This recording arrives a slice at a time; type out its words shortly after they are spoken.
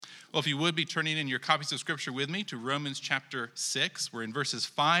Well, if you would be turning in your copies of Scripture with me to Romans chapter 6. We're in verses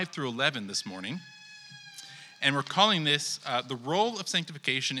 5 through 11 this morning. And we're calling this the role of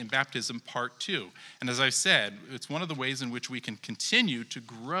sanctification in baptism, part 2. And as I said, it's one of the ways in which we can continue to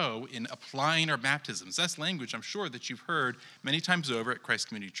grow in applying our baptisms. That's language I'm sure that you've heard many times over at Christ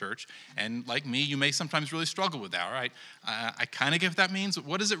Community Church. And like me, you may sometimes really struggle with that, all right? I kind of get what that means. But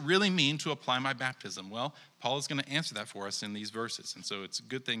what does it really mean to apply my baptism? Well, Paul is going to answer that for us in these verses. And so it's a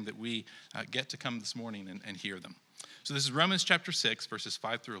good thing that we get to come this morning and hear them. So this is Romans chapter 6, verses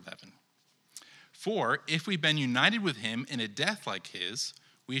 5 through 11. For if we've been united with him in a death like his,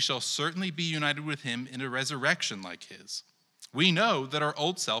 we shall certainly be united with him in a resurrection like his. We know that our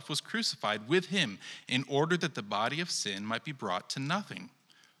old self was crucified with him in order that the body of sin might be brought to nothing,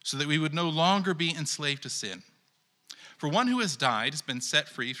 so that we would no longer be enslaved to sin. For one who has died has been set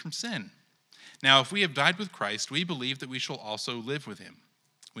free from sin. Now, if we have died with Christ, we believe that we shall also live with him.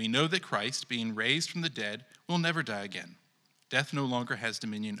 We know that Christ, being raised from the dead, will never die again. Death no longer has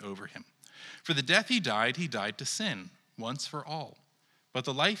dominion over him. For the death he died to sin, once for all. But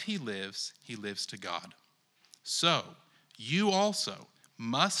the life he lives to God. So, you also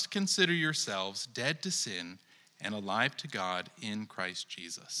must consider yourselves dead to sin and alive to God in Christ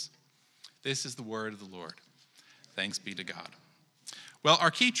Jesus. This is the word of the Lord. Thanks be to God. Well,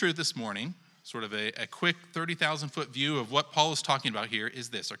 our key truth this morning, sort of a quick 30,000-foot view of what Paul is talking about here, is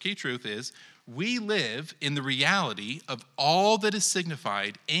this. Our key truth is, we live in the reality of all that is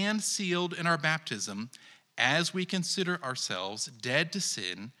signified and sealed in our baptism as we consider ourselves dead to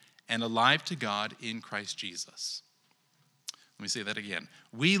sin and alive to God in Christ Jesus. Let me say that again.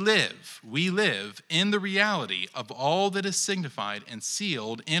 We live in the reality of all that is signified and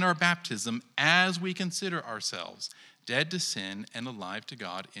sealed in our baptism as we consider ourselves dead to sin and alive to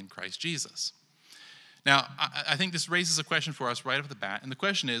God in Christ Jesus. Now, I think this raises a question for us right off the bat, and the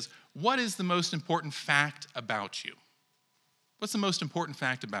question is, what is the most important fact about you? What's the most important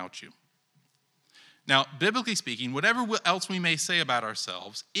fact about you? Now, biblically speaking, whatever else we may say about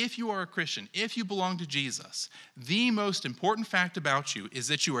ourselves, if you are a Christian, if you belong to Jesus, the most important fact about you is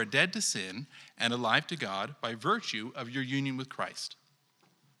that you are dead to sin and alive to God by virtue of your union with Christ.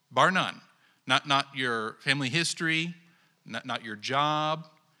 Bar none. Not your family history, not your job,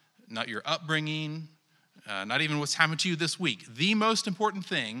 not your upbringing, not even what's happened to you this week. The most important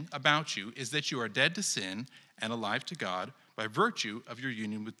thing about you is that you are dead to sin and alive to God by virtue of your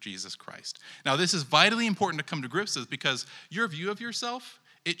union with Jesus Christ. Now, this is vitally important to come to grips with because your view of yourself,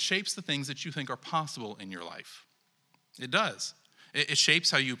 it shapes the things that you think are possible in your life. It does. It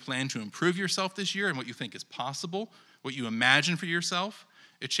shapes how you plan to improve yourself this year and what you think is possible, what you imagine for yourself.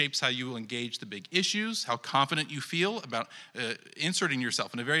 It shapes how you will engage the big issues, how confident you feel about inserting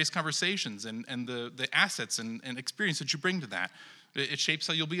yourself into various conversations and the assets and experience that you bring to that. It shapes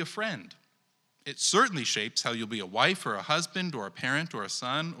how you'll be a friend. It certainly shapes how you'll be a wife or a husband or a parent or a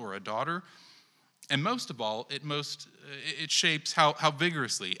son or a daughter. And most of all, it shapes how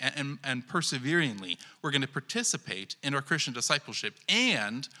vigorously and perseveringly we're going to participate in our Christian discipleship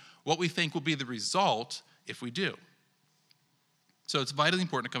and what we think will be the result if we do. So it's vitally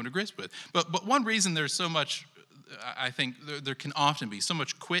important to come to grips with. But one reason there's so much, I think there can often be so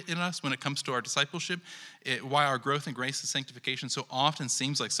much quit in us when it comes to our discipleship, why our growth in grace and sanctification so often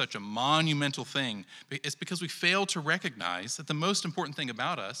seems like such a monumental thing, it's because we fail to recognize that the most important thing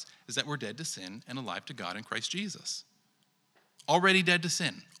about us is that we're dead to sin and alive to God in Christ Jesus. Already dead to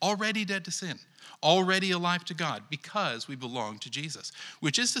sin, already alive to God because we belong to Jesus.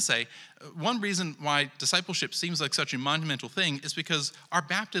 Which is to say, one reason why discipleship seems like such a monumental thing is because our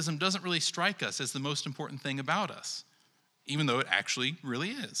baptism doesn't really strike us as the most important thing about us, even though it actually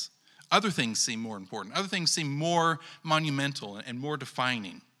really is. Other things seem more important. Other things seem more monumental and more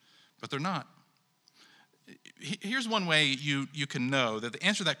defining, but they're not. Here's one way you can know that the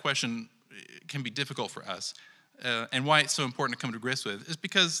answer to that question can be difficult for us. And why it's so important to come to grips with is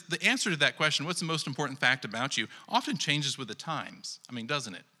because the answer to that question, what's the most important fact about you, often changes with the times. I mean,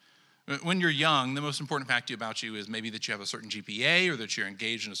 doesn't it? When you're young, the most important fact about you is maybe that you have a certain GPA or that you're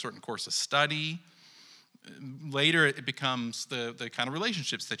engaged in a certain course of study. Later, it becomes the kind of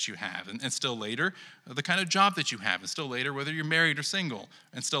relationships that you have. And still later, the kind of job that you have. And still later, whether you're married or single.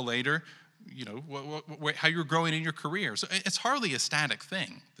 And still later, how you're growing in your career. So it's hardly a static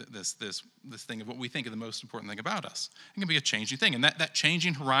thing, this thing of what we think of the most important thing about us. It can be a changing thing. And that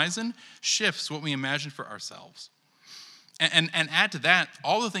changing horizon shifts what we imagine for ourselves. And add to that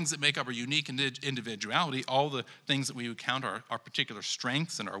all the things that make up our unique individuality, all the things that we would count our particular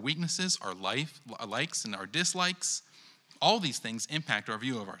strengths and our weaknesses, our likes and our dislikes. All these things impact our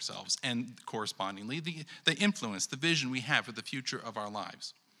view of ourselves. And correspondingly, they influence the vision we have for the future of our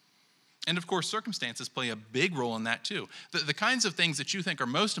lives. And of course, circumstances play a big role in that too. The kinds of things that you think are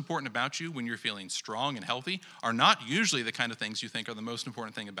most important about you when you're feeling strong and healthy are not usually the kind of things you think are the most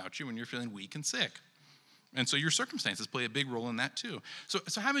important thing about you when you're feeling weak and sick. And so your circumstances play a big role in that too. So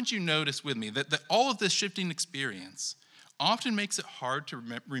haven't you noticed with me that all of this shifting experience often makes it hard to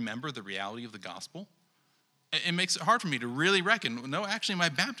remember the reality of the gospel? It makes it hard for me to really reckon, no, actually my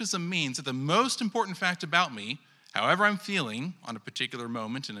baptism means that the most important fact about me, however I'm feeling on a particular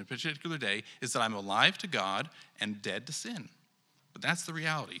moment in a particular day, is that I'm alive to God and dead to sin. But that's the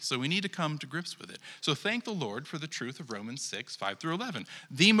reality. So we need to come to grips with it. So thank the Lord for the truth of Romans 6, 5 through 11.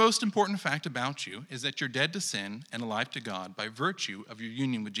 The most important fact about you is that you're dead to sin and alive to God by virtue of your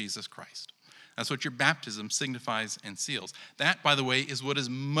union with Jesus Christ. That's what your baptism signifies and seals. That, by the way, is what is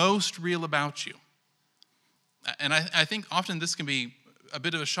most real about you. And I think often this can be a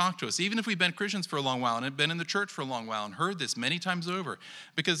bit of a shock to us, even if we've been Christians for a long while and have been in the church for a long while and heard this many times over,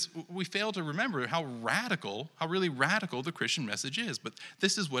 because we fail to remember how really radical the Christian message is. But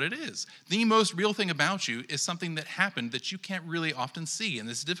this is what it is. The most real thing about you is something that happened that you can't really often see, and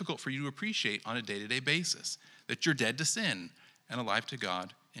it's difficult for you to appreciate on a day-to-day basis, that you're dead to sin and alive to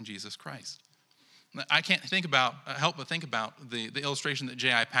God in Jesus Christ. I can't help but think about the illustration that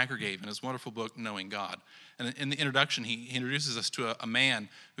J.I. Packer gave in his wonderful book, Knowing God. And in the introduction, he introduces us to a man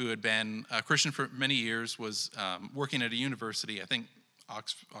who had been a Christian for many years, was working at a university, I think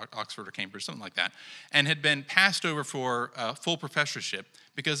Oxford or Cambridge, something like that, and had been passed over for a full professorship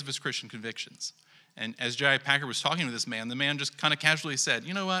because of his Christian convictions. And as J.I. Packer was talking to this man, the man just kind of casually said,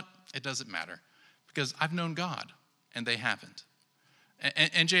 you know what, it doesn't matter, because I've known God, and they haven't.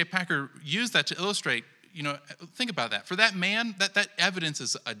 And J.I. Packer used that to illustrate, think about that. For that man, that evidence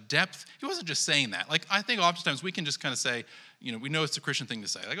is a depth. He wasn't just saying that. Like, I think oftentimes we can just kind of say, we know it's a Christian thing to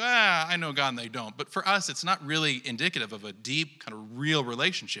say. Like, I know God and they don't. But for us, it's not really indicative of a deep, kind of real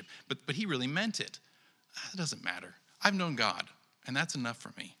relationship. But he really meant it. It doesn't matter. I've known God, and that's enough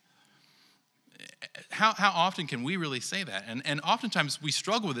for me. How often can we really say that? And oftentimes we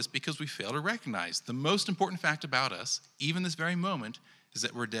struggle with this because we fail to recognize the most important fact about us, even this very moment, is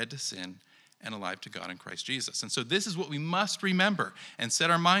that we're dead to sin and alive to God in Christ Jesus. And so this is what we must remember and set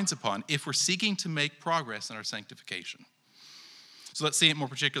our minds upon if we're seeking to make progress in our sanctification. So let's see it more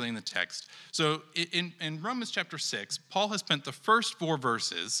particularly in the text. So in Romans chapter 6, Paul has spent the first 4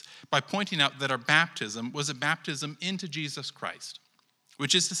 verses by pointing out that our baptism was a baptism into Jesus Christ,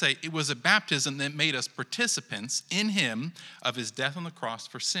 which is to say, it was a baptism that made us participants in him of his death on the cross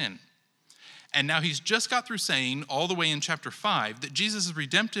for sin. And now he's just got through saying all the way in chapter 5 that Jesus'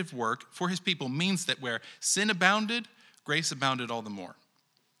 redemptive work for his people means that where sin abounded, grace abounded all the more.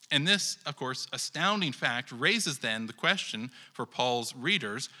 And this, of course, astounding fact raises then the question for Paul's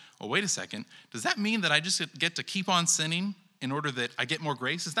readers, well, wait a second, does that mean that I just get to keep on sinning in order that I get more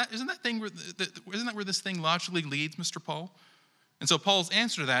grace? Isn't that where this thing logically leads, Mr. Paul? And so Paul's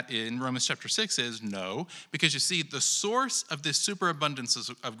answer to that in Romans chapter 6 is no, because you see, the source of this superabundance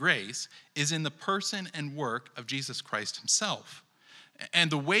of grace is in the person and work of Jesus Christ himself.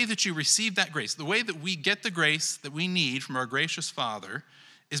 And the way that you receive that grace, the way that we get the grace that we need from our gracious Father,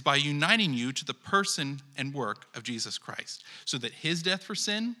 is by uniting you to the person and work of Jesus Christ, so that his death for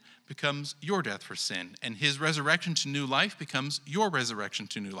sin becomes your death for sin, and his resurrection to new life becomes your resurrection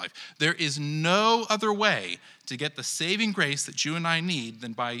to new life. There is no other way to get the saving grace that you and I need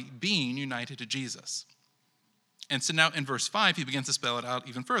than by being united to Jesus. And so now in verse 5, he begins to spell it out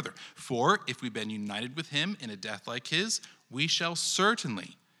even further. For if we've been united with him in a death like his, we shall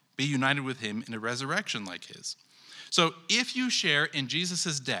certainly be united with him in a resurrection like his. So if you share in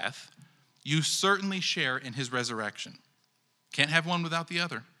Jesus' death, you certainly share in his resurrection. Can't have one without the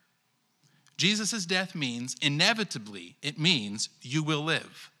other. Jesus' death means, inevitably, it means you will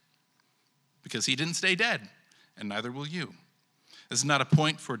live. Because he didn't stay dead, and neither will you. This is not a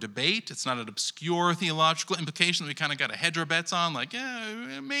point for debate. It's not an obscure theological implication that we kind of got to hedge our bets on, like,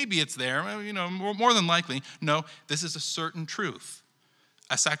 yeah, maybe it's there, more than likely. No, this is a certain truth.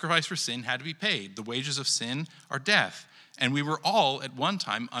 A sacrifice for sin had to be paid. The wages of sin are death. And we were all at one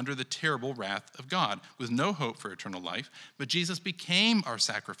time under the terrible wrath of God with no hope for eternal life. But Jesus became our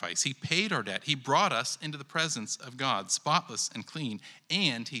sacrifice. He paid our debt. He brought us into the presence of God, spotless and clean.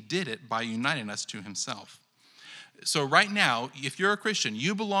 And he did it by uniting us to himself. So right now, if you're a Christian,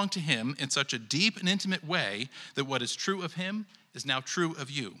 you belong to him in such a deep and intimate way that what is true of him is now true of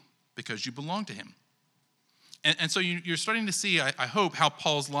you because you belong to him. And so you're starting to see, I hope, how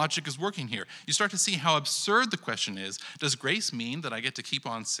Paul's logic is working here. You start to see how absurd the question is. Does grace mean that I get to keep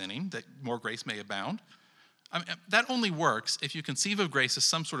on sinning, that more grace may abound? That only works if you conceive of grace as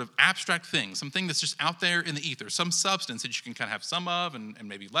some sort of abstract thing, something that's just out there in the ether, some substance that you can kind of have some of and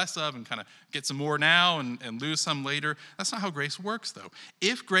maybe less of and kind of get some more now and lose some later. That's not how grace works, though.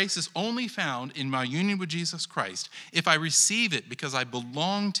 If grace is only found in my union with Jesus Christ, if I receive it because I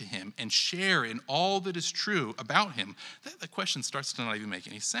belong to him and share in all that is true about him, that question starts to not even make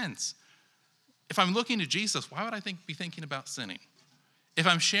any sense. If I'm looking to Jesus, why would I be thinking about sinning? If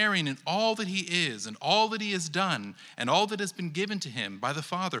I'm sharing in all that he is and all that he has done and all that has been given to him by the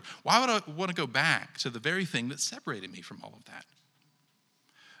Father, why would I want to go back to the very thing that separated me from all of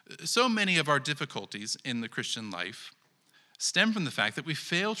that? So many of our difficulties in the Christian life stem from the fact that we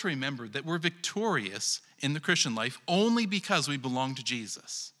fail to remember that we're victorious in the Christian life only because we belong to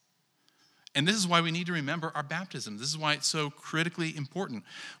Jesus. And this is why we need to remember our baptism. This is why it's so critically important.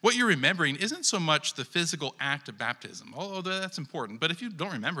 What you're remembering isn't so much the physical act of baptism, although that's important. But if you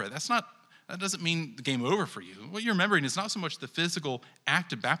don't remember it, that doesn't mean the game over for you. What you're remembering is not so much the physical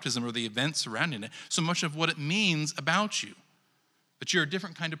act of baptism or the events surrounding it, so much of what it means about you. That you're a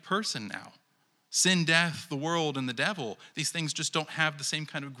different kind of person now. Sin, death, the world, and the devil, these things just don't have the same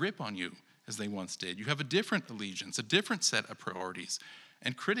kind of grip on you as they once did. You have a different allegiance, a different set of priorities,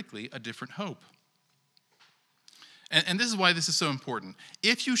 and critically, a different hope. And this is why this is so important.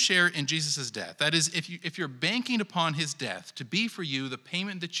 If you share in Jesus' death, that is, if you're banking upon his death to be for you the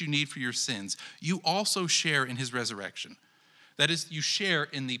payment that you need for your sins, you also share in his resurrection. That is, you share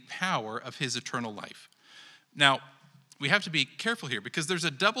in the power of his eternal life. Now, we have to be careful here because there's a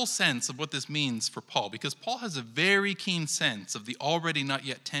double sense of what this means for Paul, because Paul has a very keen sense of the already not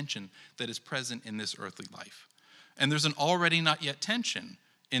yet tension that is present in this earthly life. And there's an already not yet tension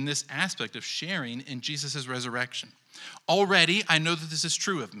in this aspect of sharing in Jesus' resurrection. Already, I know that this is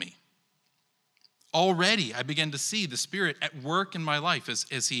true of me. Already, I begin to see the Spirit at work in my life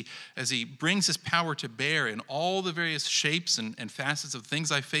as he brings his power to bear in all the various shapes and facets of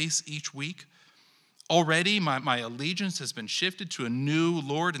things I face each week. Already, my allegiance has been shifted to a new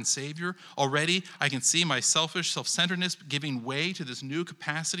Lord and Savior. Already, I can see my selfish self-centeredness giving way to this new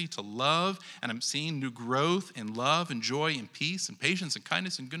capacity to love, and I'm seeing new growth in love and joy and peace and patience and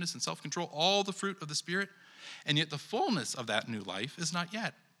kindness and goodness and self-control, all the fruit of the Spirit. And yet the fullness of that new life is not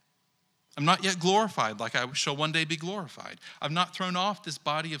yet. I'm not yet glorified like I shall one day be glorified. I've not thrown off this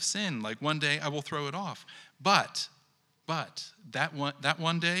body of sin like one day I will throw it off. But that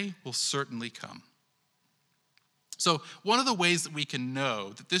one day will certainly come. So one of the ways that we can know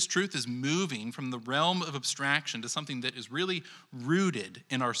that this truth is moving from the realm of abstraction to something that is really rooted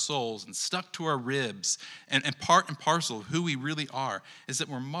in our souls and stuck to our ribs and part and parcel of who we really are is that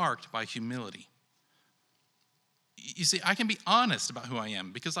we're marked by humility. You see, I can be honest about who I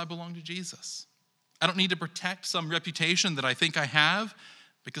am because I belong to Jesus. I don't need to protect some reputation that I think I have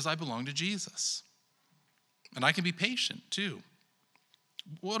because I belong to Jesus. And I can be patient too.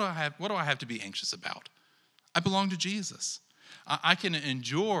 What do I have to be anxious about? I belong to Jesus. I can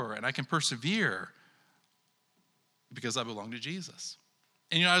endure and I can persevere because I belong to Jesus.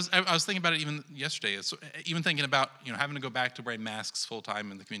 And I was thinking about it even yesterday, even thinking about having to go back to wearing masks full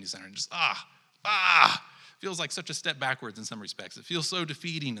time in the community center and just feels like such a step backwards in some respects. It feels so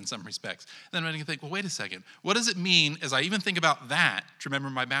defeating in some respects. Then I can think, well, wait a second. What does it mean as I even think about that to remember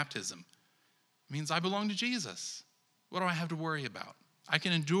my baptism? It means I belong to Jesus. What do I have to worry about? I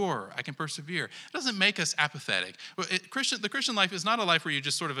can endure. I can persevere. It doesn't make us apathetic. The Christian life is not a life where you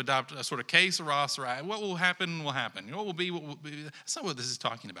just sort of adopt a sort of que sera, sera. What will happen will happen. What will be. That's not what this is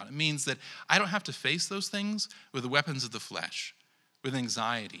talking about. It means that I don't have to face those things with the weapons of the flesh, with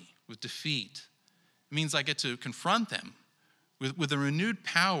anxiety, with defeat. It means I get to confront them with a renewed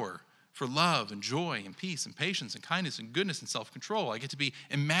power for love and joy and peace and patience and kindness and goodness and self-control. I get to be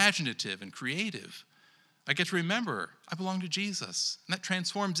imaginative and creative. I get to remember I belong to Jesus. And that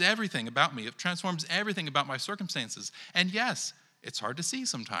transforms everything about me. It transforms everything about my circumstances. And yes, it's hard to see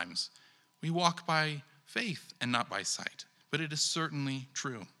sometimes. We walk by faith and not by sight. But it is certainly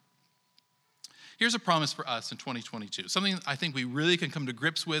true. Here's a promise for us in 2022. Something I think we really can come to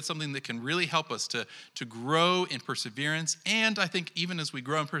grips with. Something that can really help us to grow in perseverance. And I think even as we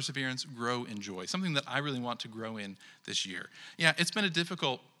grow in perseverance, grow in joy. Something that I really want to grow in this year. Yeah, it's been a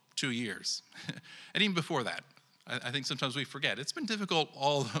difficult 2 years. And even before that, I think sometimes we forget. It's been difficult.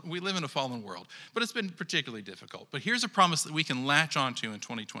 We live in a fallen world, but it's been particularly difficult. But here's a promise that we can latch onto in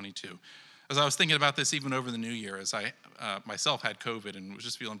 2022. As I was thinking about this even over the new year, as I myself had COVID and was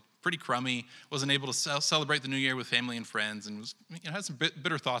just feeling pretty crummy, wasn't able to celebrate the new year with family and friends, and had some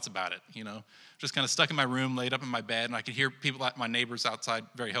bitter thoughts about it. Just kind of stuck in my room, laid up in my bed, and I could hear people, my neighbors outside,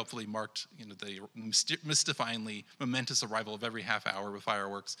 very helpfully marked, the mystifyingly momentous arrival of every half hour with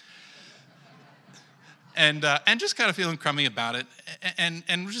fireworks. and just kind of feeling crummy about it, and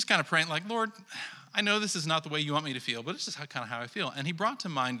we're just kind of praying like, Lord, I know this is not the way you want me to feel, but it's just kind of how I feel. And he brought to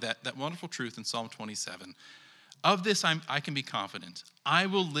mind that wonderful truth in Psalm 27. Of this I can be confident. I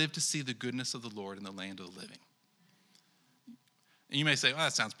will live to see the goodness of the Lord in the land of the living. And you may say, well,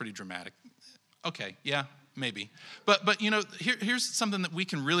 that sounds pretty dramatic. Okay, yeah, maybe. But here's something that we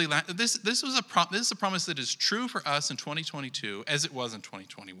can really this is a promise that is true for us in 2022 as it was in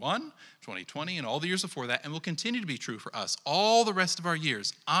 2021, 2020, and all the years before that, and will continue to be true for us all the rest of our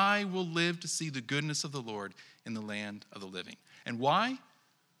years. I will live to see the goodness of the Lord in the land of the living. And why?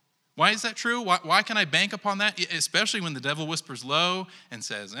 Why is that true? Why can I bank upon that? Especially when the devil whispers low and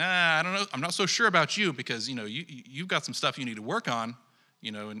says, I don't know, I'm not so sure about you because, you've got some stuff you need to work on,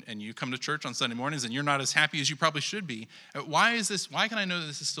 and you come to church on Sunday mornings and you're not as happy as you probably should be. Why can I know that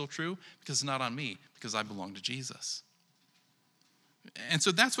this is still true? Because it's not on me, because I belong to Jesus. And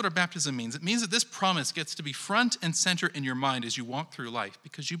so that's what our baptism means. It means that this promise gets to be front and center in your mind as you walk through life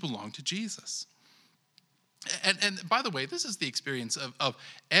because you belong to Jesus. And by the way, this is the experience of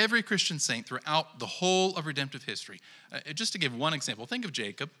every Christian saint throughout the whole of redemptive history. Just to give one example, think of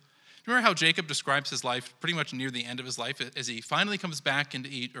Jacob. Remember how Jacob describes his life pretty much near the end of his life as he finally comes back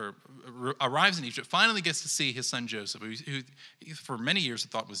into arrives in Egypt, finally gets to see his son Joseph, who for many years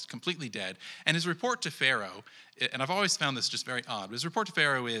thought was completely dead. And his report to Pharaoh, and I've always found this just very odd, but his report to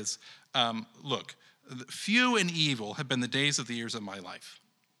Pharaoh is, look, few and evil have been the days of the years of my life.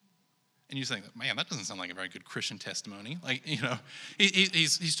 And you think, man, that doesn't sound like a very good Christian testimony.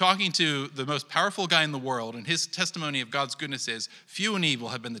 He's talking to the most powerful guy in the world, and his testimony of God's goodness is, few and evil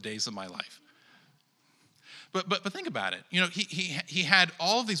have been the days of my life. But think about it. He had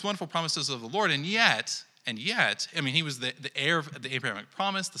all of these wonderful promises of the Lord, and yet, he was the heir of the Abrahamic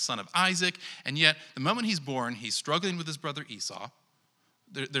promise, the son of Isaac, and yet the moment he's born, he's struggling with his brother Esau.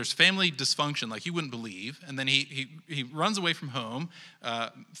 There's family dysfunction like you wouldn't believe, and then he runs away from home,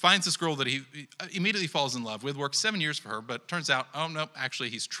 finds this girl that he immediately falls in love with, works 7 years for her, but turns out, oh no, actually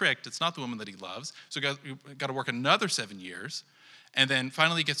he's tricked. It's not the woman that he loves, so he got to work another 7 years, and then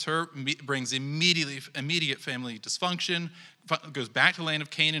finally gets her, brings immediate family dysfunction, goes back to the land of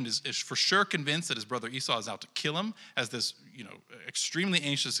Canaan, is for sure convinced that his brother Esau is out to kill him, has this extremely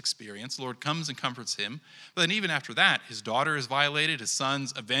anxious experience. The Lord comes and comforts him. But then even after that, his daughter is violated. His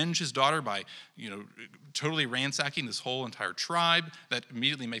sons avenge his daughter by totally ransacking this whole entire tribe. That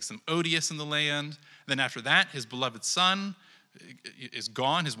immediately makes them odious in the land. Then after that, his beloved son is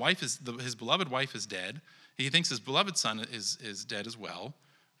gone. His beloved wife is dead. He thinks his beloved son is dead as well.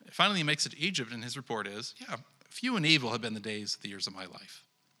 Finally, he makes it to Egypt, and his report is, few and evil have been the days, the years of my life.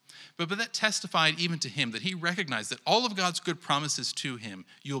 But that testified even to him that he recognized that all of God's good promises to him,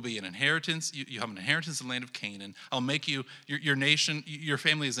 you'll be an inheritance, you have an inheritance in the land of Canaan. I'll make you, your nation, your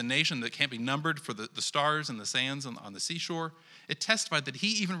family is a nation that can't be numbered for the stars and the sands on the seashore. It testified that he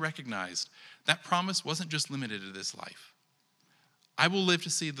even recognized that promise wasn't just limited to this life. I will live to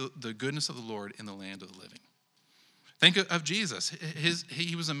see the goodness of the Lord in the land of the living. Think of Jesus.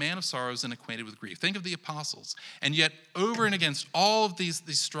 He was a man of sorrows and acquainted with grief. Think of the apostles. And yet, over and against all of these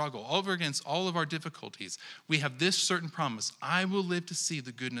struggle, over against all of our difficulties, we have this certain promise: I will live to see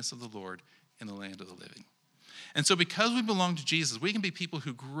the goodness of the Lord in the land of the living. And so because we belong to Jesus, we can be people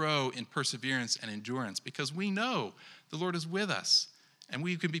who grow in perseverance and endurance because we know the Lord is with us. And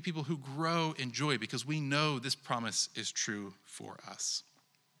we can be people who grow in joy because we know this promise is true for us.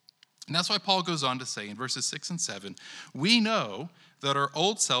 And that's why Paul goes on to say in verses 6 and 7, we know that our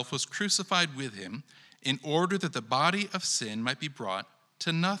old self was crucified with him in order that the body of sin might be brought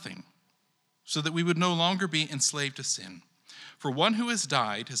to nothing, so that we would no longer be enslaved to sin. For one who has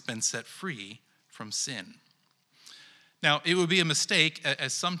died has been set free from sin. Now, it would be a mistake,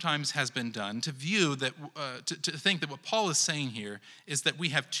 as sometimes has been done, to view that, to think that what Paul is saying here is that we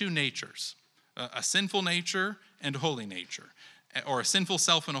have two natures, a sinful nature and a holy nature, or a sinful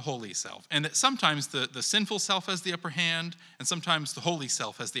self and a holy self, and that sometimes the sinful self has the upper hand, and sometimes the holy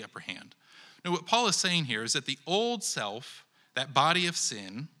self has the upper hand. Now, what Paul is saying here is that the old self, that body of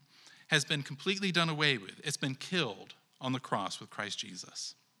sin, has been completely done away with. It's been killed on the cross with Christ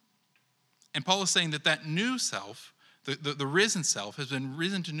Jesus. And Paul is saying that new self, the risen self, has been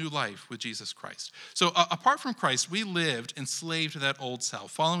risen to new life with Jesus Christ. So apart from Christ, we lived enslaved to that old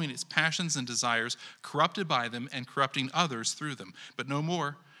self, following its passions and desires, corrupted by them and corrupting others through them. But no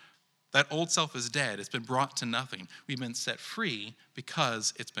more. That old self is dead. It's been brought to nothing. We've been set free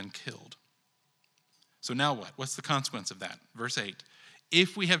because it's been killed. So now what? What's the consequence of that? Verse 8.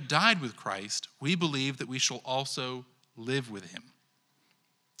 If we have died with Christ, we believe that we shall also live with him.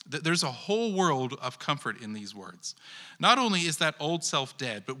 There's a whole world of comfort in these words. Not only is that old self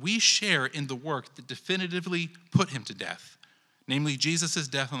dead, but we share in the work that definitively put him to death, namely Jesus'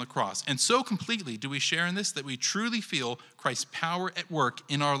 death on the cross. And so completely do we share in this that we truly feel Christ's power at work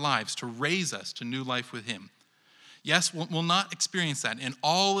in our lives to raise us to new life with him. Yes, we'll not experience that in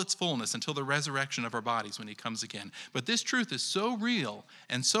all its fullness until the resurrection of our bodies when he comes again. But this truth is so real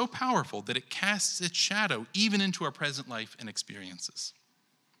and so powerful that it casts its shadow even into our present life and experiences.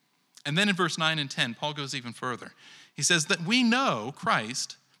 And then in verse 9 and 10, Paul goes even further. He says that we know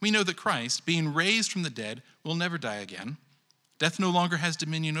that Christ, being raised from the dead, will never die again. Death no longer has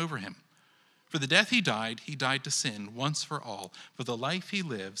dominion over him. For the death he died to sin once for all. For the life he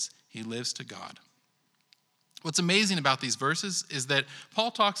lives to God. What's amazing about these verses is that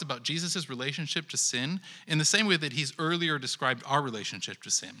Paul talks about Jesus' relationship to sin in the same way that he's earlier described our relationship to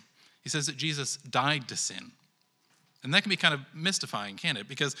sin. He says that Jesus died to sin. And that can be kind of mystifying, can't it?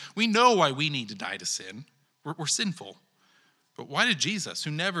 Because we know why we need to die to sin. We're sinful. But why did Jesus, who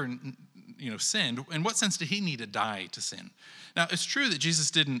never sinned, in what sense did he need to die to sin? Now, it's true that Jesus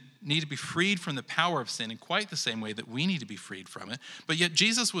didn't need to be freed from the power of sin in quite the same way that we need to be freed from it, but yet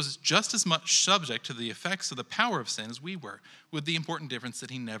Jesus was just as much subject to the effects of the power of sin as we were, with the important difference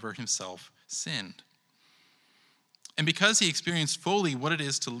that he never himself sinned. And because he experienced fully what it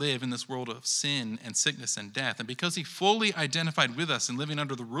is to live in this world of sin and sickness and death, and because he fully identified with us in living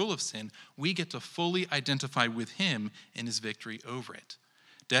under the rule of sin, we get to fully identify with him in his victory over it.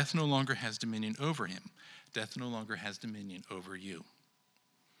 Death no longer has dominion over him. Death no longer has dominion over you.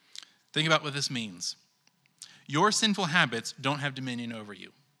 Think about what this means. Your sinful habits don't have dominion over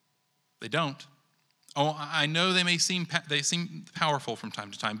you. They don't. Oh, I know they seem powerful from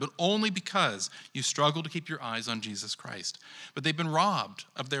time to time, but only because you struggle to keep your eyes on Jesus Christ. But they've been robbed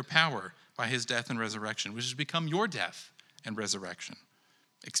of their power by his death and resurrection, which has become your death and resurrection,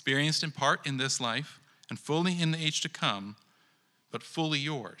 experienced in part in this life and fully in the age to come, but fully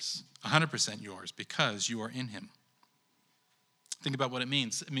yours, 100% yours, because you are in him. Think about what it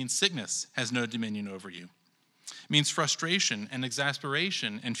means. It means sickness has no dominion over you. It means frustration and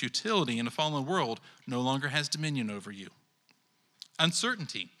exasperation and futility in a fallen world no longer has dominion over you.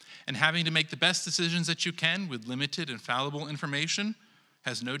 Uncertainty and having to make the best decisions that you can with limited and fallible information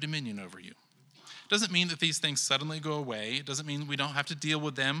has no dominion over you. It doesn't mean that these things suddenly go away. It doesn't mean we don't have to deal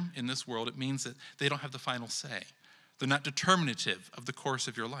with them in this world. It means that they don't have the final say. They're not determinative of the course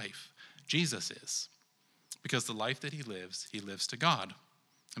of your life. Jesus is. Because the life that he lives to God.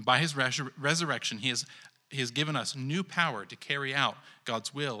 And by his resurrection, he has given us new power to carry out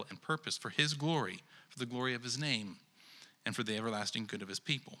God's will and purpose for his glory, for the glory of his name, and for the everlasting good of his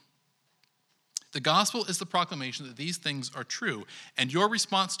people. The gospel is the proclamation that these things are true, and your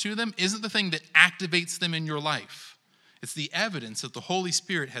response to them isn't the thing that activates them in your life. It's the evidence that the Holy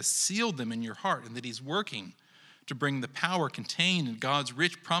Spirit has sealed them in your heart and that he's working to bring the power contained in God's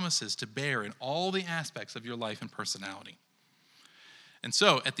rich promises to bear in all the aspects of your life and personality. And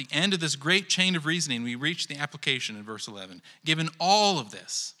so, at the end of this great chain of reasoning, we reach the application in verse 11. Given all of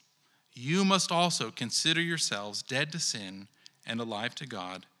this, you must also consider yourselves dead to sin and alive to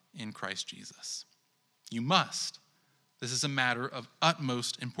God in Christ Jesus. You must. This is a matter of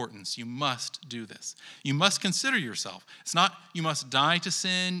utmost importance. You must do this. You must consider yourself. It's not you must die to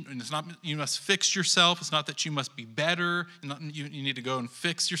sin, and it's not you must fix yourself. It's not that you must be better. You need to go and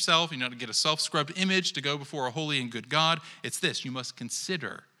fix yourself. You need to get a self-scrubbed image to go before a holy and good God. It's this. You must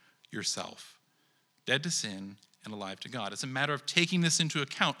consider yourself dead to sin and alive to God. It's a matter of taking this into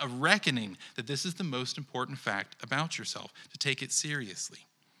account, of reckoning that this is the most important fact about yourself, to take it seriously.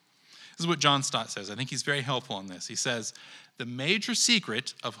 This is what John Stott says. I think he's very helpful on this. He says, the major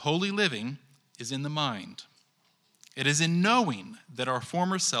secret of holy living is in the mind. It is in knowing that our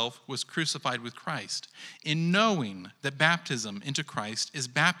former self was crucified with Christ, in knowing that baptism into Christ is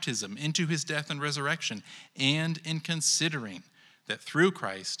baptism into his death and resurrection, and in considering that through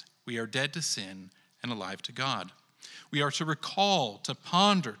Christ we are dead to sin and alive to God. We are to recall, to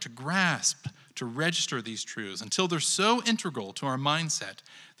ponder, to grasp, to register these truths until they're so integral to our mindset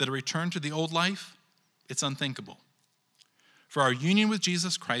that a return to the old life, it's unthinkable. For our union with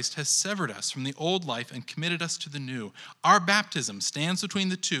Jesus Christ has severed us from the old life and committed us to the new. Our baptism stands between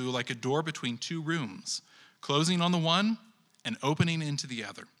the two like a door between two rooms, closing on the one and opening into the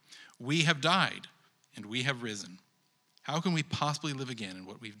other. We have died and we have risen. How can we possibly live again in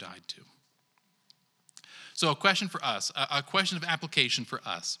what we've died to? So a question for us, a question of application for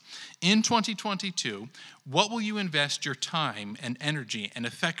us. In 2022, what will you invest your time and energy and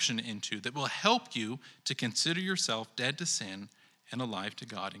affection into that will help you to consider yourself dead to sin and alive to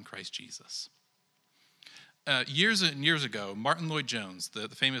God in Christ Jesus? Years and years ago, Martin Lloyd-Jones, the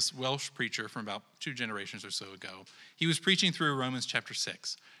famous Welsh preacher from about 2 generations or so ago, he was preaching through Romans chapter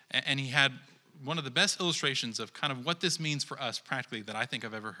 6, and he had one of the best illustrations of kind of what this means for us practically that I think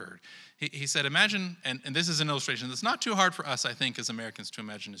I've ever heard. He said, imagine, and this is an illustration that's not too hard for us, I think, as Americans to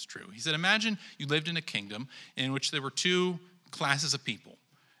imagine is true. He said, imagine you lived in a kingdom in which there were 2 classes of people,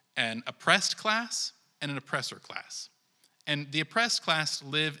 an oppressed class and an oppressor class. And the oppressed class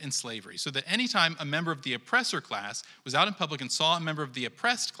live in slavery, so that anytime a member of the oppressor class was out in public and saw a member of the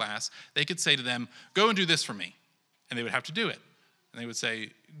oppressed class, they could say to them, go and do this for me. And they would have to do it. And they would say,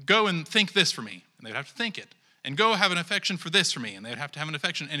 go and think this for me. And they would have to think it. And go have an affection for this for me. And they would have to have an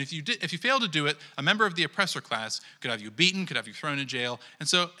affection. And if you failed to do it, a member of the oppressor class could have you beaten, could have you thrown in jail. And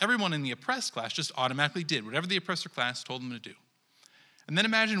so everyone in the oppressed class just automatically did whatever the oppressor class told them to do. And then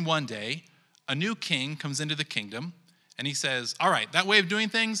imagine one day, a new king comes into the kingdom, and he says, all right, that way of doing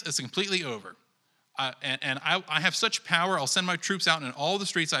things is completely over. I have such power, I'll send my troops out in all the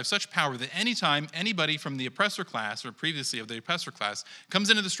streets. I have such power that anytime anybody from the oppressor class, or previously of the oppressor class, comes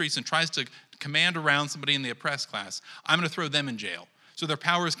into the streets and tries to command around somebody in the oppressed class, I'm going to throw them in jail. So their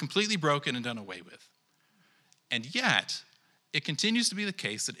power is completely broken and done away with. And yet, it continues to be the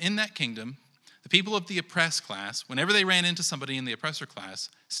case that in that kingdom, the people of the oppressed class, whenever they ran into somebody in the oppressor class,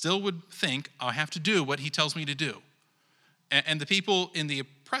 still would think, I have to do what he tells me to do. And the people in the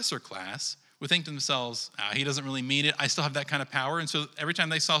oppressor class would think to themselves, he doesn't really mean it. I still have that kind of power. And so every time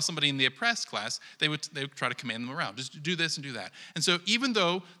they saw somebody in the oppressed class, they would try to command them around. Just do this and do that. And so even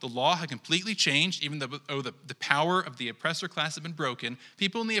though the law had completely changed, even though the power of the oppressor class had been broken,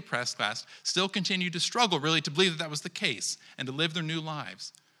 people in the oppressed class still continued to struggle, really, to believe that was the case and to live their new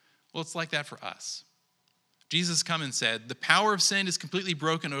lives. Well, it's like that for us. Jesus come and said, the power of sin is completely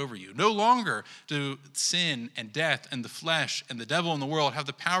broken over you. No longer do sin and death and the flesh and the devil and the world have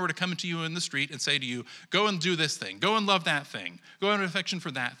the power to come into you in the street and say to you, go and do this thing, go and love that thing, go and have affection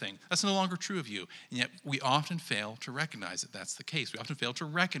for that thing. That's no longer true of you. And yet we often fail to recognize that that's the case. We often fail to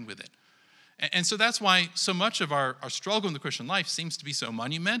reckon with it. And so that's why so much of our struggle in the Christian life seems to be so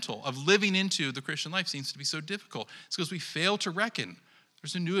monumental, of living into the Christian life seems to be so difficult. It's because we fail to reckon.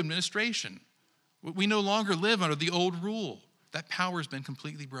 There's a new administration. We no longer live under the old rule. That power has been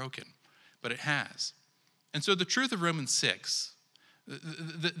completely broken, but it has. And so the truth of Romans 6,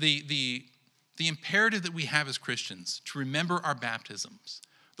 the imperative that we have as Christians to remember our baptisms,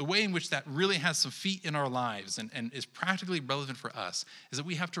 the way in which that really has some feet in our lives and is practically relevant for us, is that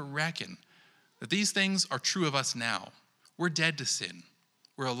we have to reckon that these things are true of us now. We're dead to sin.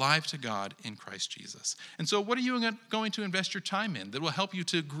 We're alive to God in Christ Jesus. And so what are you going to invest your time in that will help you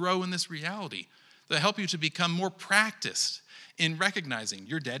to grow in this reality? That help you to become more practiced in recognizing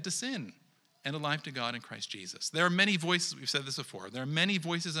you're dead to sin and alive to God in Christ Jesus. There are many voices, we've said this before, there are many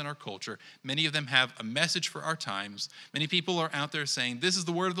voices in our culture. Many of them have a message for our times. Many people are out there saying, this is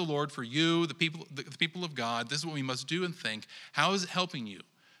the word of the Lord for you, the people of God. This is what we must do and think. How is it helping you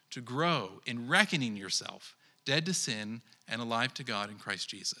to grow in reckoning yourself dead to sin and alive to God in Christ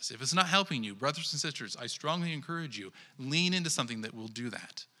Jesus? If it's not helping you, brothers and sisters, I strongly encourage you, lean into something that will do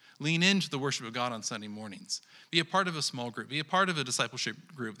that. Lean into the worship of God on Sunday mornings. Be a part of a small group. Be a part of a discipleship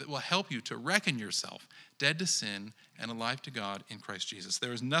group that will help you to reckon yourself dead to sin and alive to God in Christ Jesus.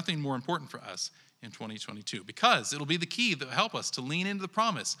 There is nothing more important for us in 2022 because it'll be the key that will help us to lean into the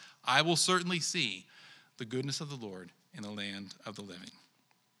promise. I will certainly see the goodness of the Lord in the land of the living.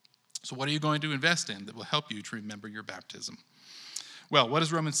 So what are you going to invest in that will help you to remember your baptism? Well, what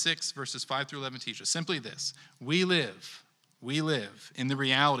does Romans 6 verses 5 through 11 teach us? Simply this: we live in the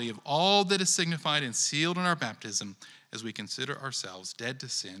reality of all that is signified and sealed in our baptism as we consider ourselves dead to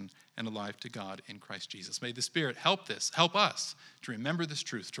sin and alive to God in Christ Jesus. May the Spirit help us to remember this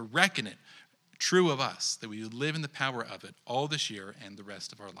truth, to reckon it true of us, that we would live in the power of it all this year and the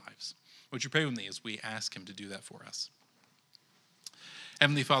rest of our lives. Would you pray with me as we ask him to do that for us?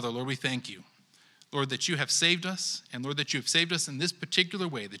 Heavenly Father, Lord, we thank you, Lord, that you have saved us, and Lord, that you have saved us in this particular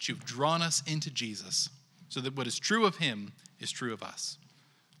way, that you've drawn us into Jesus, so that what is true of him is true of us.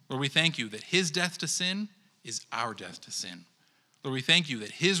 Lord, we thank you that his death to sin is our death to sin. Lord, we thank you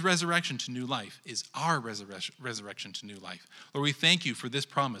that his resurrection to new life is our resurrection to new life. Lord, we thank you for this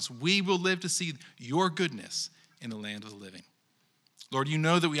promise. We will live to see your goodness in the land of the living. Lord, you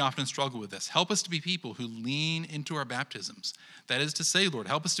know that we often struggle with this. Help us to be people who lean into our baptisms. That is to say, Lord,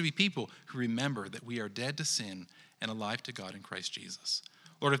 help us to be people who remember that we are dead to sin and alive to God in Christ Jesus.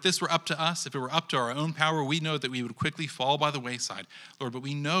 Lord, if this were up to us, if it were up to our own power, we know that we would quickly fall by the wayside. Lord, but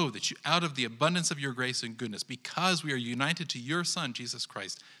we know that you, out of the abundance of your grace and goodness, because we are united to your Son, Jesus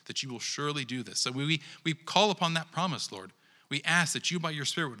Christ, that you will surely do this. So we call upon that promise, Lord. We ask that you, by your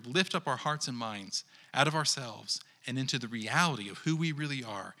Spirit, would lift up our hearts and minds out of ourselves and into the reality of who we really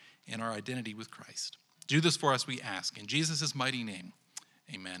are and our identity with Christ. Do this for us, we ask. In Jesus' mighty name,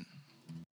 amen.